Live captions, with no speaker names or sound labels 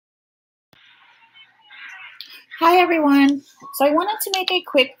Hi everyone! So I wanted to make a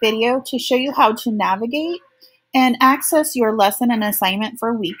quick video to show you how to navigate and access your lesson and assignment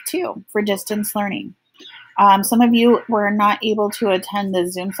for week 2 for distance learning. Some of you were not able to attend the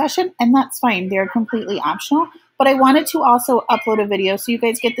Zoom session, and that's fine. They're completely optional. But I wanted to also upload a video so you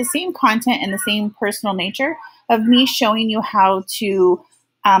guys get the same content and the same personal nature of me showing you how to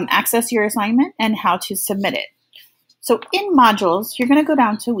access your assignment and how to submit it. So in modules, you're going to go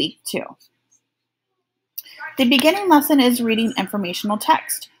down to week 2. The beginning lesson is reading informational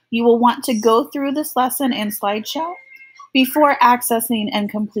text. You will want to go through this lesson in slideshow before accessing and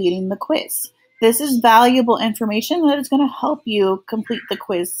completing the quiz. This is valuable information that is going to help you complete the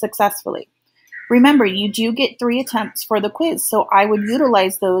quiz successfully. Remember, you do get 3 attempts for the quiz, so I would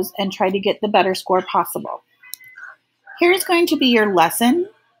utilize those and try to get the better score possible. Here's going to be your lesson,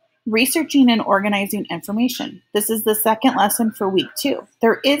 researching and organizing information. This is the second lesson for week 2.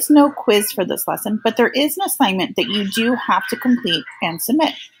 There is no quiz for this lesson, but there is an assignment that you do have to complete and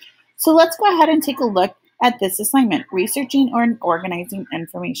submit. So let's go ahead and take a look at this assignment, researching or organizing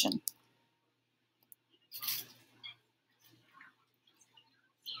information.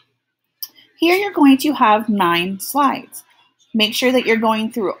 Here you're going to have 9 slides. Make sure that you're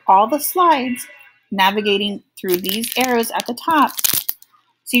going through all the slides, navigating through these arrows at the top,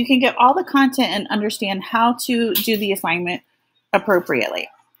 so you can get all the content and understand how to do the assignment appropriately.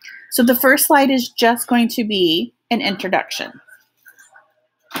 So the first slide is just going to be an introduction.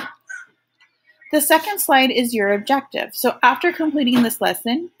 The second slide is your objective. So after completing this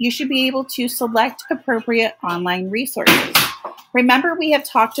lesson, you should be able to select appropriate online resources. Remember, we have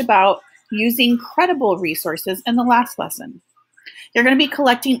talked about using credible resources in the last lesson. You're going to be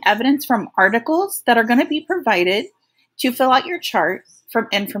collecting evidence from articles that are going to be provided to fill out your chart from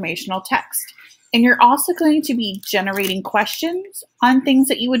informational text. And you're also going to be generating questions on things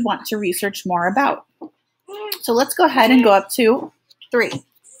that you would want to research more about. So let's go ahead and go up to 3.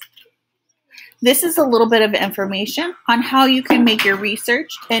 This is a little bit of information on how you can make your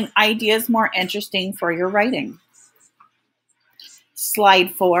research and ideas more interesting for your writing.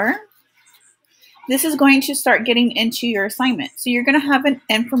 Slide 4. This is going to start getting into your assignment. So you're going to have an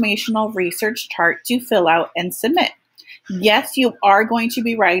informational research chart to fill out and submit. Yes, you are going to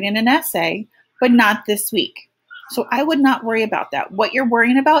be writing an essay, but not this week. So I would not worry about that. What you're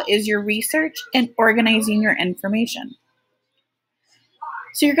worrying about is your research and organizing your information.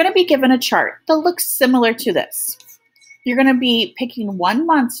 So you're going to be given a chart that looks similar to this. You're going to be picking one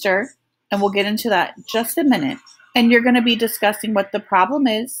monster, and we'll get into that in just a minute. And you're going to be discussing what the problem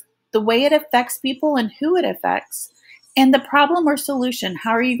is, the way it affects people and who it affects, and the problem or solution.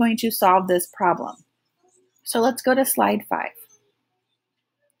 How are you going to solve this problem? So let's go to slide 5.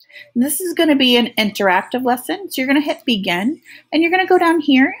 This is going to be an interactive lesson. So you're going to hit begin, and you're going to go down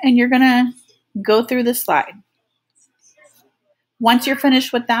here and you're going to go through the slide. Once you're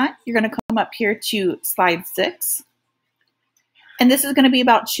finished with that, you're going to come up here to slide 6. And this is going to be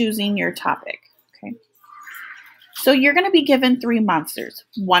about choosing your topic. Okay. So you're going to be given 3 monsters,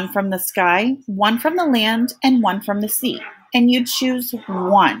 one from the sky, one from the land, and one from the sea. And you choose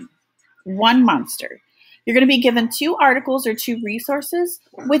one monster. You're going to be given 2 articles or 2 resources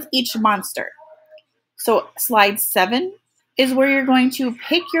with each monster. So slide 7 is where you're going to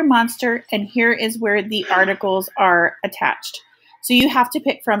pick your monster, and here is where the articles are attached. So you have to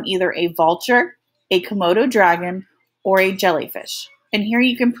pick from either a vulture, a Komodo dragon, or a jellyfish. And here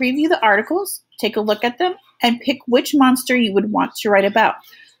you can preview the articles, take a look at them, and pick which monster you would want to write about.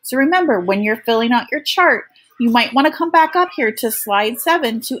 So remember, when you're filling out your chart, you might want to come back up here to slide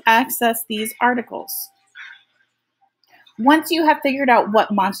 7 to access these articles. Once you have figured out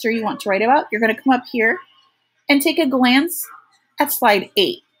what monster you want to write about, you're going to come up here and take a glance at slide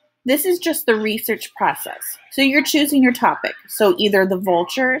 8. This is just the research process. So you're choosing your topic. So either the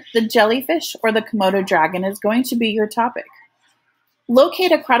vulture, the jellyfish, or the Komodo dragon is going to be your topic.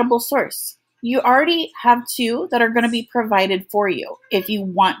 Locate a credible source. You already have 2 that are going to be provided for you. If you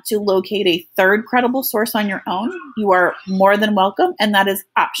want to locate a 3rd credible source on your own, you are more than welcome, and that is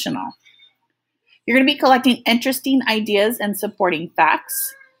optional. You're going to be collecting interesting ideas and supporting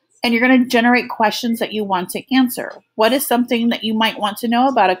facts, and you're going to generate questions that you want to answer. What is something that you might want to know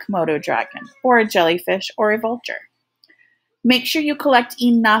about a Komodo dragon, or a jellyfish, or a vulture? Make sure you collect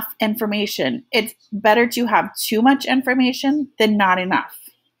enough information. It's better to have too much information than not enough.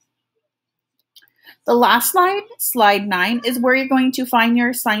 The last slide, slide 9, is where you're going to find your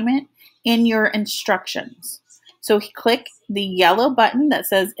assignment in your instructions. So click the yellow button that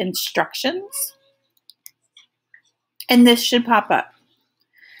says instructions, and this should pop up.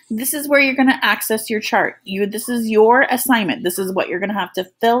 This is where you're going to access your chart. This is your assignment. This is what you're going to have to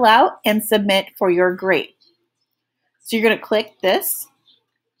fill out and submit for your grade. So you're going to click this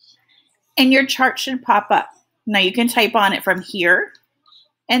and your chart should pop up. Now you can type on it from here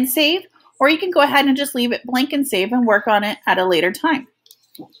and save, or you can go ahead and just leave it blank and save and work on it at a later time.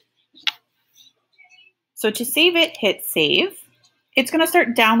 So to save it, hit save. It's going to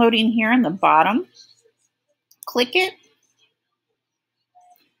start downloading here in the bottom. Click it.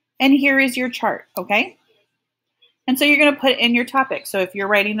 And here is your chart, okay? And so you're going to put in your topic. So if you're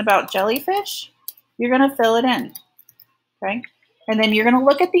writing about jellyfish, you're going to fill it in, okay? And then you're going to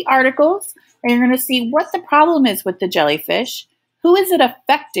look at the articles and you're going to see what the problem is with the jellyfish, who is it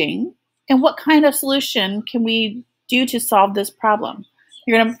affecting, and what kind of solution can we do to solve this problem.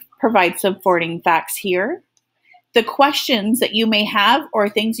 You're going to provide supporting facts here, the questions that you may have or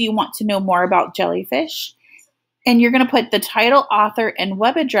things you want to know more about jellyfish, and you're going to put the title, author, and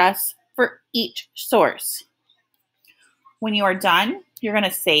web address for each source. When you are done, you're going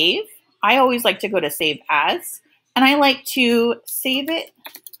to save. I always like to go to Save As, and I like to save it.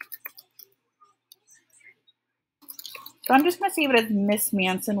 So I'm just going to save it as Miss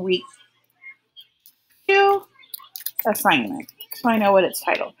Manson Week 2 assignment, so I know what it's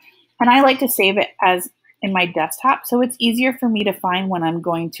titled. And I like to save it as in my desktop, so it's easier for me to find when I'm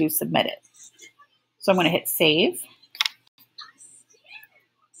going to submit it. So I'm going to hit save.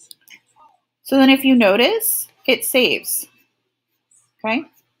 So then if you notice, it saves, okay?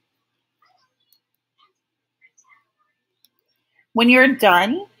 When you're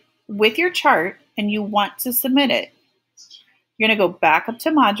done with your chart and you want to submit it, you're going to go back up to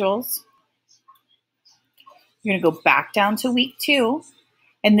modules. You're going to go back down to week 2,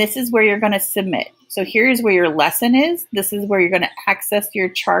 and this is where you're going to submit. So here's where your lesson is. This is where you're going to access your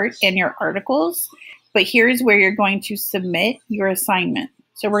chart and your articles, but here's where you're going to submit your assignment.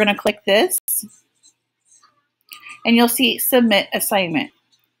 So we're going to click this, and you'll see Submit Assignment.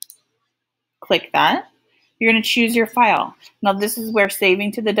 Click that. You're going to choose your file. Now this is where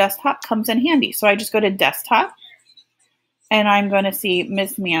saving to the desktop comes in handy. So I just go to Desktop, and I'm going to see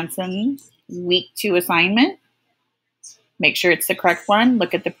Miss Manson Week 2 assignment. Make sure it's the correct one.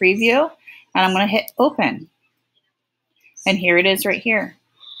 Look at the preview, and I'm going to hit Open. And here it is right here.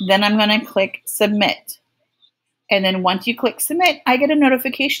 Then I'm going to click Submit. And then once you click Submit, I get a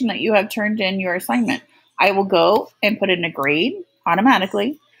notification that you have turned in your assignment. I will go and put in a grade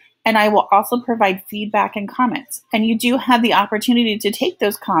automatically, and I will also provide feedback and comments. And you do have the opportunity to take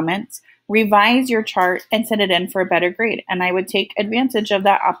those comments, revise your chart, and send it in for a better grade. And I would take advantage of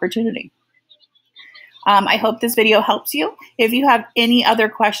that opportunity. I hope this video helps you. If you have any other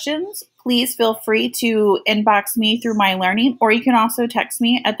questions, please feel free to inbox me through My Learning, or you can also text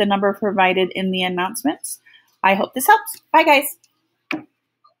me at the number provided in the announcements. I hope this helps. Bye, guys.